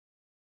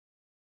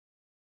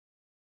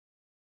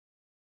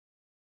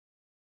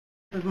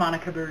This is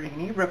Monica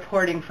Berini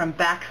reporting from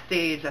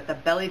backstage at the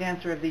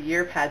Bellydancer of the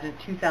Year Pageant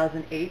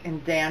 2008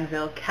 in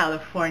Danville,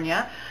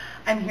 California.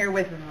 I'm here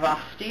with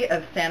Vashti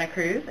of Santa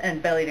Cruz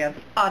and Bellydance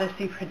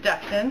Odyssey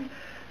Productions.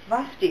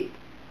 Vashti,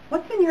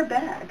 what's in your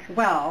bag?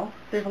 Well,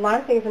 there's a lot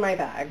of things in my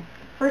bag.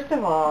 First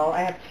of all,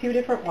 I have 2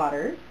 different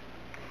waters.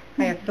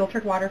 I have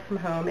filtered water from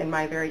home in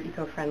my very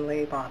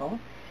eco-friendly bottle.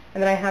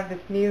 And then I have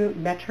this new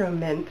Metro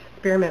Mint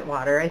spearmint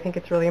water. I think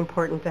it's really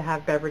important to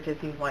have beverages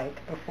you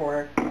like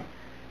before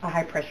a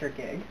high-pressure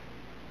gig.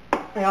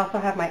 I also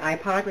have my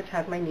iPod, which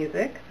has my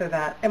music,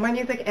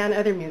 and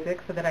other music,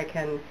 so that I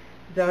can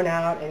zone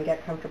out and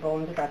get comfortable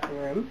in the dressing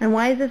room. And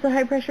why is this a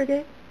high-pressure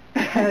gig?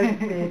 Because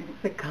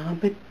it's a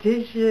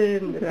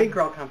competition, a big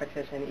girl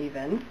competition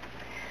even.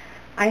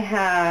 I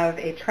have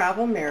a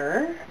travel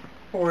mirror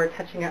for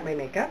touching up my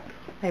makeup.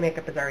 My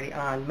makeup is already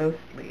on,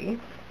 mostly.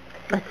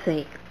 Let's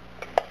see.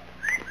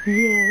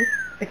 Yes.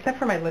 Except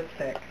for my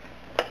lipstick.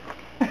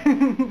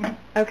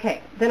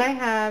 Okay, then I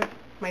have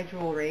my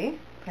jewelry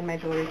and my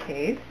jewelry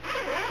case.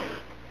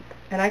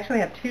 And I actually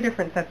have 2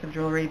 different sets of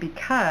jewelry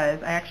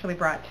because I actually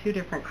brought 2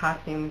 different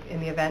costumes in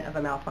the event of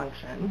a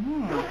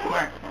malfunction.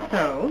 Smart.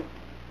 So,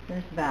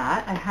 there's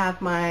that. I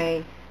have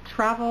my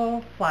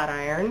travel flat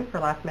iron for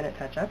last minute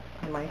touch-ups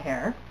in my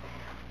hair.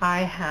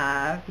 I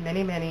have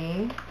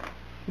many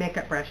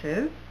makeup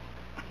brushes.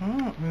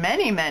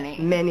 Many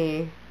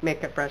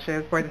Makeup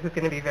brushes. Boy, this is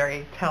going to be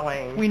very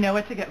telling. We know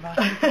what to get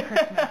Vashti for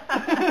Christmas.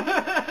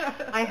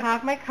 I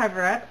have my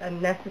cover-up, a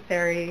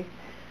necessary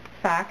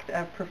fact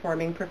of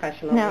performing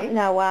professionally.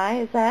 Now why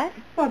is that?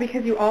 Well,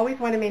 because you always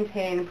want to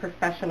maintain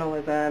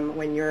professionalism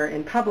when you're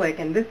in public.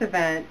 In this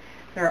event,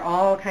 there are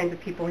all kinds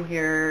of people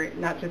here,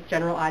 not just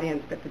general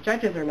audience, but the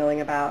judges are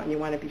milling about, and you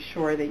want to be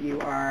sure that you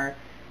are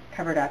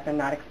covered up and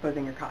not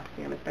exposing your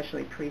costume,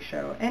 especially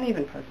pre-show and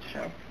even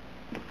post-show.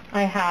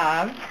 I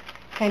have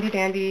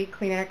handy-dandy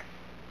Kleenex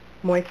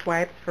moist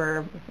wipes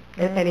for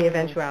any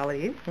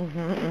eventualities.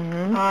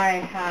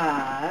 I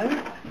have,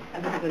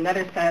 and this is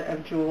another set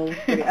of jewels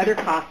for the other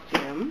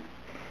costume.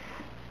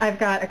 I've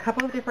got a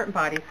couple of different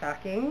body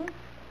stockings,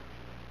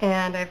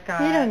 and I've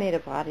got... You don't need a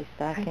body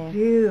stocking. I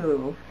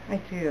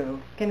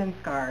do. Skin and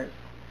scars.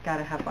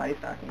 Gotta have body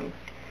stockings.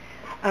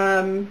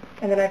 And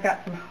then I've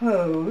got some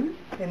hose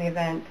in the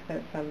event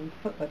that some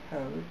footless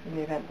hose in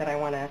the event that I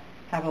want to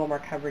have a little more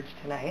coverage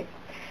tonight.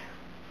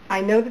 I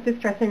know that this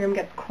dressing room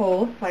gets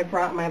cold, so I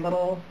brought my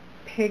little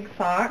pig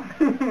socks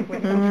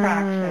with some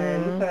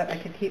traction so that I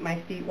could keep my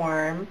feet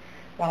warm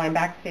while I'm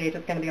backstage.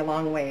 It's going to be a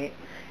long wait.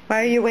 Why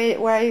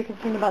are you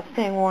concerned about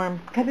staying warm?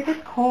 Because it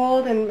gets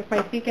cold, and if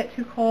my feet get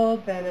too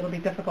cold, then it'll be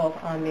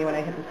difficult on me when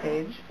I hit the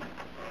stage.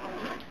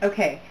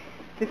 Okay,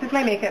 this is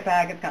my makeup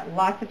bag. It's got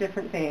lots of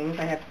different things.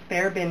 I have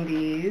spare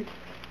bindies.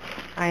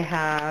 I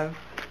have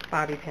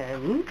bobby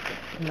pins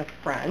in the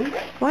front.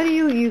 Why do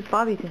you use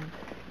bobby pins?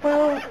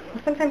 Well,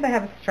 sometimes I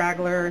have a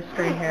straggler or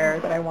stray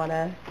hair that I want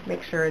to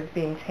make sure is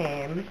being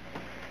tamed.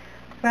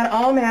 I've got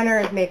all manner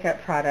of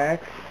makeup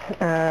products,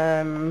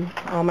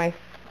 all my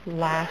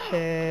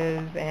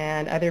lashes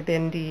and other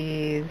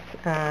bindies.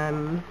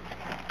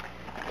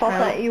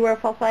 You wear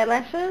false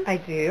eyelashes? I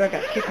do. I've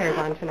got 2 pairs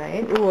on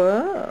tonight.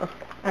 Whoa.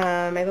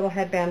 My little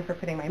headband for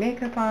putting my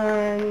makeup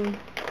on.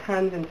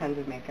 Tons and tons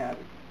of makeup.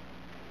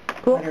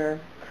 Cool. Glitter.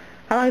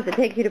 How long does it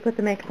take you to put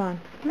the makeup on?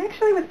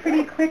 Actually, it was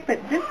pretty quick, but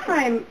this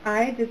time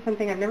I did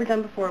something I've never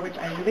done before, which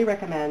I really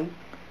recommend.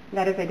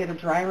 That is, I did a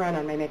dry run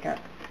on my makeup.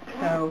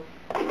 So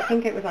I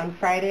think it was on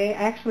Friday.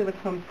 I actually was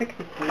homesick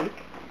this week.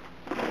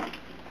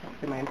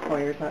 Actually, my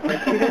employer's not there.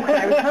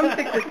 I was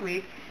homesick this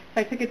week, so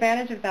I took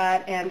advantage of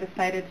that and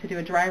decided to do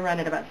a dry run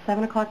at about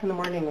 7 o'clock in the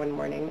morning one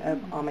morning of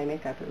all my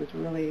makeup. It was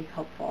really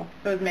helpful.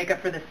 So is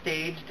makeup for the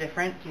stage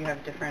different? Do you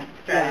have different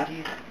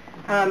strategies? Yeah.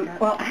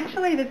 Well,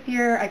 actually, this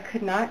year I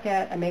could not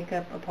get a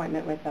makeup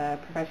appointment with a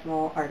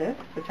professional artist,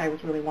 which I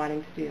was really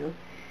wanting to do.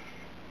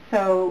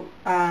 So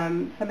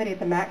somebody at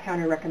the MAC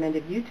counter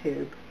recommended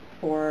YouTube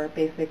for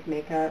basic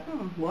makeup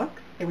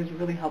looks. It was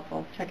really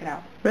helpful. Check it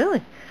out.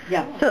 Really?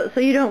 Yeah. So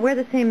you don't wear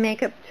the same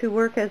makeup to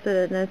work as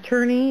an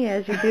attorney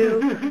as you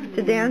do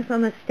to dance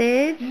on the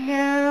stage?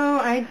 No,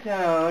 I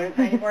don't.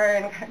 I wear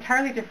an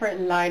entirely different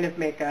line of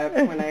makeup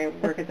when I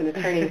work as an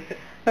attorney.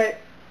 But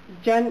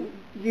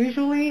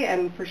usually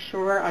and for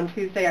sure on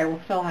Tuesday I will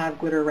still have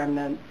glitter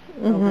remnants.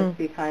 I'll just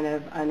be kind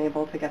of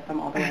unable to get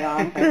them all the way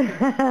off.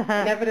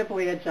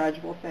 Inevitably a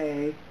judge will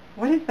say,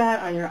 "What is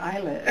that on your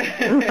eyelid?" A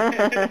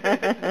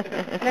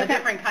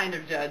different kind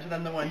of judge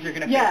than the ones you're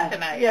going to face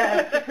tonight.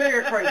 Yes,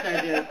 superior court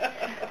judges.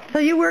 So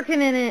you work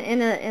in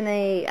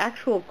a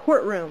actual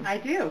courtroom? I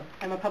do.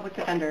 I'm a public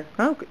defender.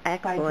 Oh,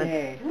 excellent. By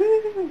day.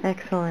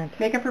 Excellent.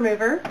 Makeup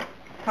remover,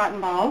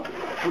 cotton balls.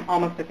 I'm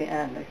almost at the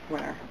end, I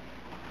swear.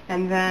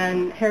 And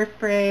then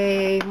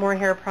hairspray, more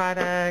hair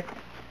products,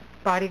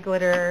 body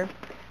glitter.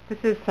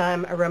 This is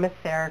some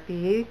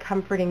aromatherapy,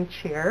 comforting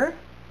cheer,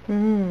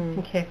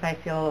 in case I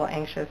feel a little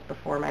anxious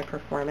before my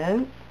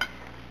performance.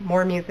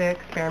 More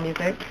music, spare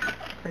music.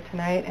 for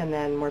tonight, and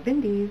then more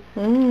bindis.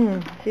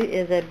 She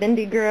is a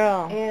bindi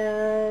girl.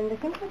 And I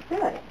think that's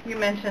it. You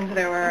mentioned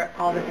there were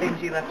all the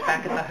things you left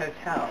back at the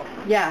hotel.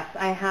 Yes,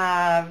 I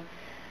have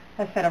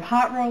a set of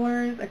hot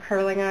rollers, a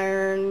curling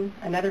iron,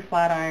 another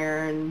flat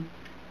iron,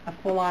 a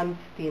full-on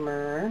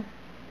steamer,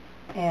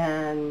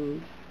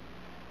 and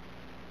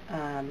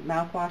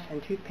mouthwash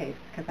and toothpaste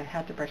because I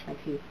had to brush my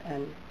teeth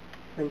and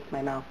rinse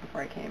my mouth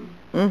before I came.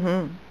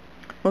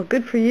 Well,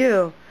 good for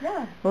you.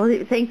 Yeah.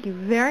 Well, thank you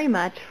very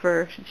much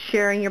for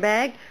sharing your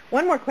bag.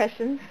 One more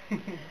question.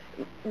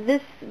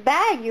 This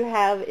bag you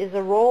have is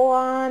a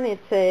roll-on.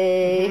 It's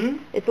a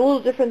little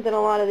different than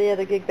a lot of the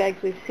other gig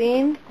bags we've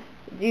seen.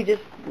 Do you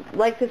just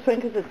like this one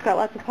because it's got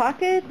lots of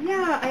pockets?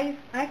 Yeah,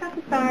 I got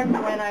this bag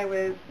when I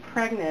was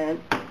pregnant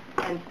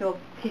and still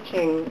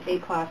teaching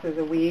 8 classes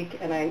a week,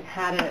 and I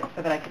had it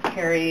so that I could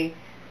carry.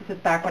 This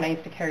is back when I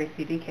used to carry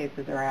CD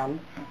cases around.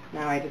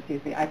 Now I just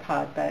use the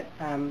iPod, but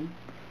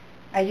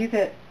I use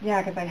it,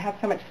 because I have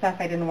so much stuff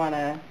I didn't want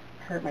to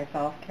hurt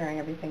myself carrying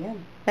everything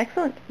in.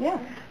 Excellent. Yeah.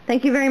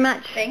 Thank you very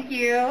much. Thank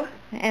you.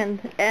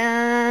 And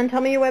tell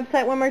me your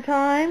website one more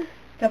time.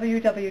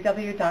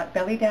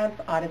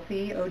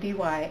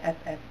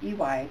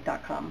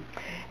 www.bellydanceodyssey.com.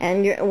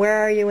 And where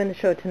are you in the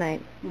show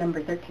tonight?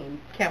 Number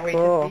 13. Can't wait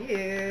Cool. to see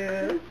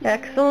you.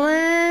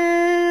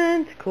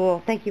 Excellent.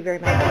 Cool. Thank you very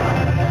much.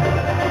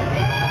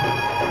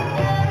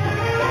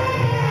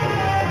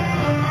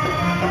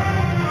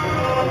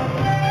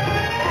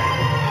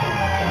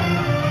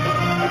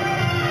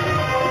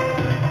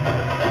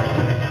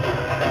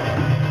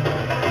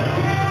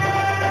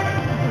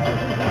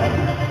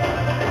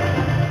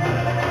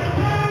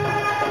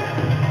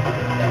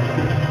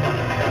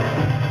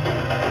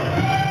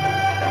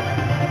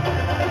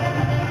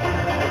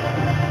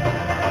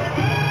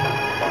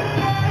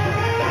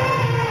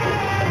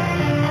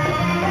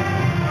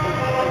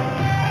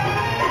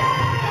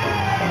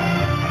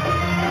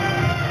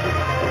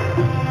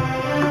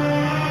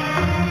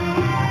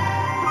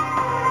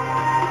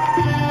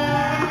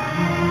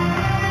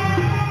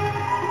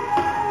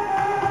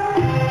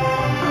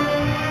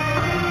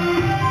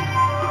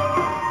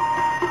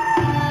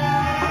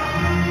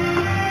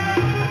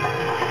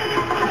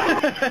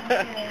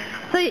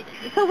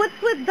 So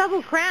what's with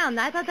Double Crown?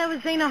 I thought that was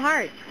Zaina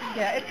Hart.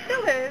 Yeah, it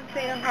still is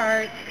Zaina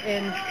Hart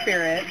in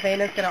spirit.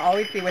 Zaina's going to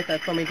always be with us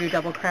when we do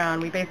Double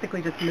Crown. We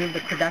basically just moved the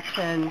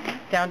production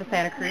down to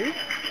Santa Cruz.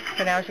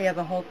 So now she has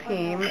a whole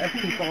team of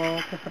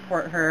people to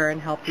support her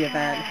and help the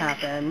event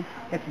happen.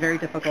 It's very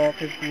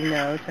difficult, as you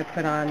know, to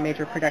put on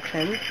major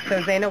productions.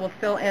 So Zaina will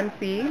still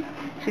MC.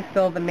 She's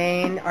still the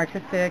main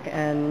artistic,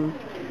 and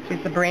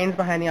she's the brains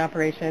behind the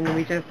operation.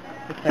 And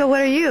So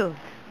what are you?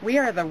 We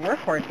are the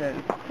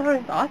workhorses.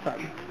 It's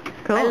awesome.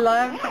 Cool. I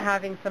love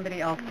having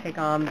somebody else take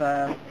on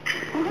the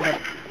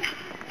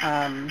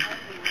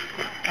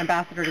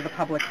ambassador to the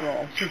public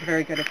role. She's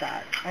very good at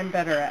that. I'm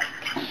better at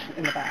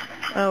in the back.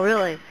 Oh,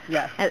 really?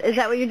 Yes. Is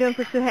that what you're doing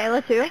for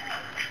Suhaila, too?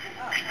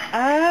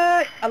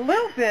 A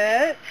little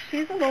bit.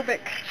 She's a little bit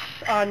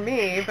on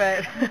me,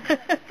 but...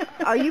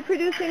 Are you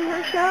producing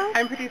her show?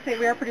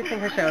 We are producing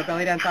her show.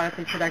 Bellydance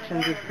Odyssey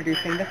Productions is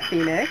producing The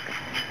Phoenix.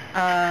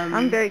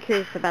 I'm very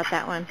curious about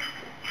that one.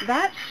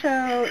 That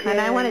show is... And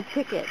I want a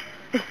ticket.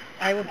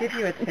 I will give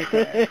you a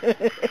ticket.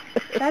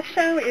 That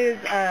show is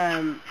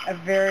a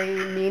very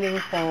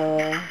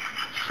meaningful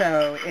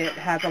show. It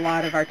has a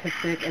lot of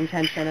artistic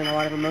intention and a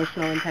lot of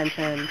emotional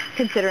intention.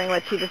 Considering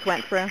what she just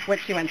went through? What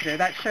she went through.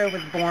 That show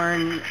was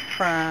born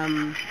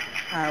from...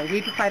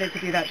 we decided to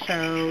do that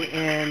show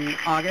in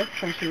August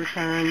when she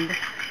returned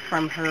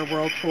from her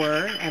world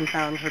tour and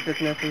found her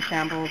business in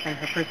shambles and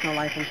her personal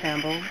life in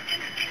shambles.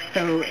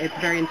 So it's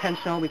very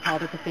intentional. We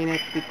called it The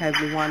Phoenix because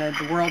we wanted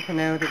the world to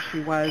know that she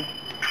was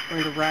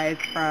going to rise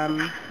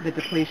from the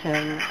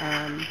depletion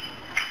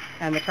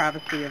and the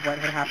travesty of what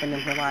had happened in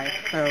her life.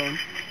 So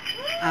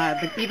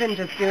but even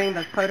just doing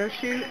the photo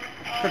shoot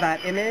for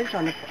that image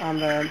on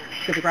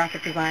the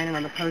graphic design and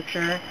on the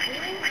poster,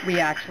 we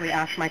actually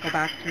asked Michael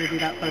Baxter to do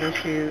that photo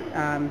shoot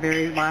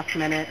very last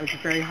minute. It was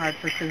very hard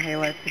for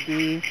Suhaila to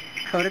be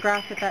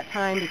photographed at that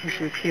time because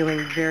she was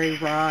feeling very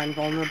raw and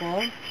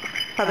vulnerable.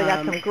 Probably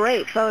got some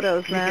great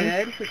photos, man. We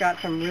did. We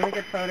got some really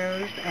good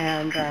photos,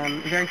 and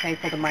very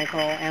thankful to Michael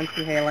and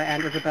Suhaila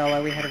and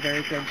Isabella. We had a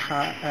very good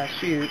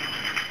shoot.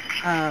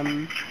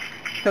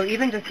 So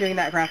even just doing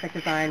that graphic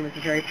design was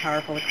a very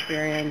powerful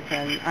experience,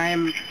 and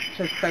I'm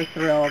just so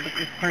thrilled.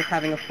 Of course,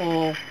 having a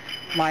full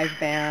live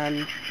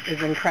band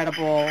is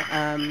incredible.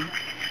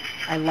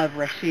 I love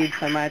Rashid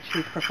so much.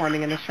 He's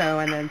performing in the show,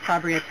 and then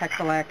Sabria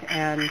Teksalek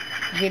and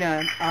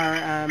Gina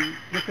are,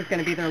 this is going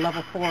to be their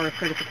level 4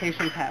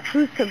 certification test.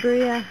 Who's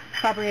Sabria?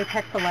 Sabria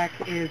Teksalek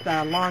is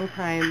a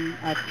longtime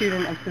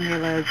student of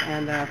Suhaila's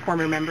and a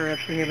former member of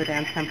Suhaila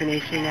Dance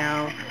Company. She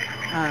now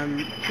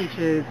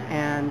teaches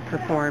and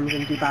performs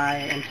in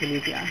Dubai and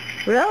Tunisia.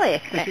 Really?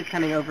 So she's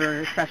coming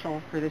over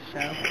special for this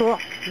show. Cool.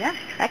 Yeah.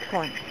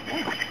 Excellent.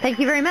 Yeah. Thank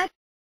you very much.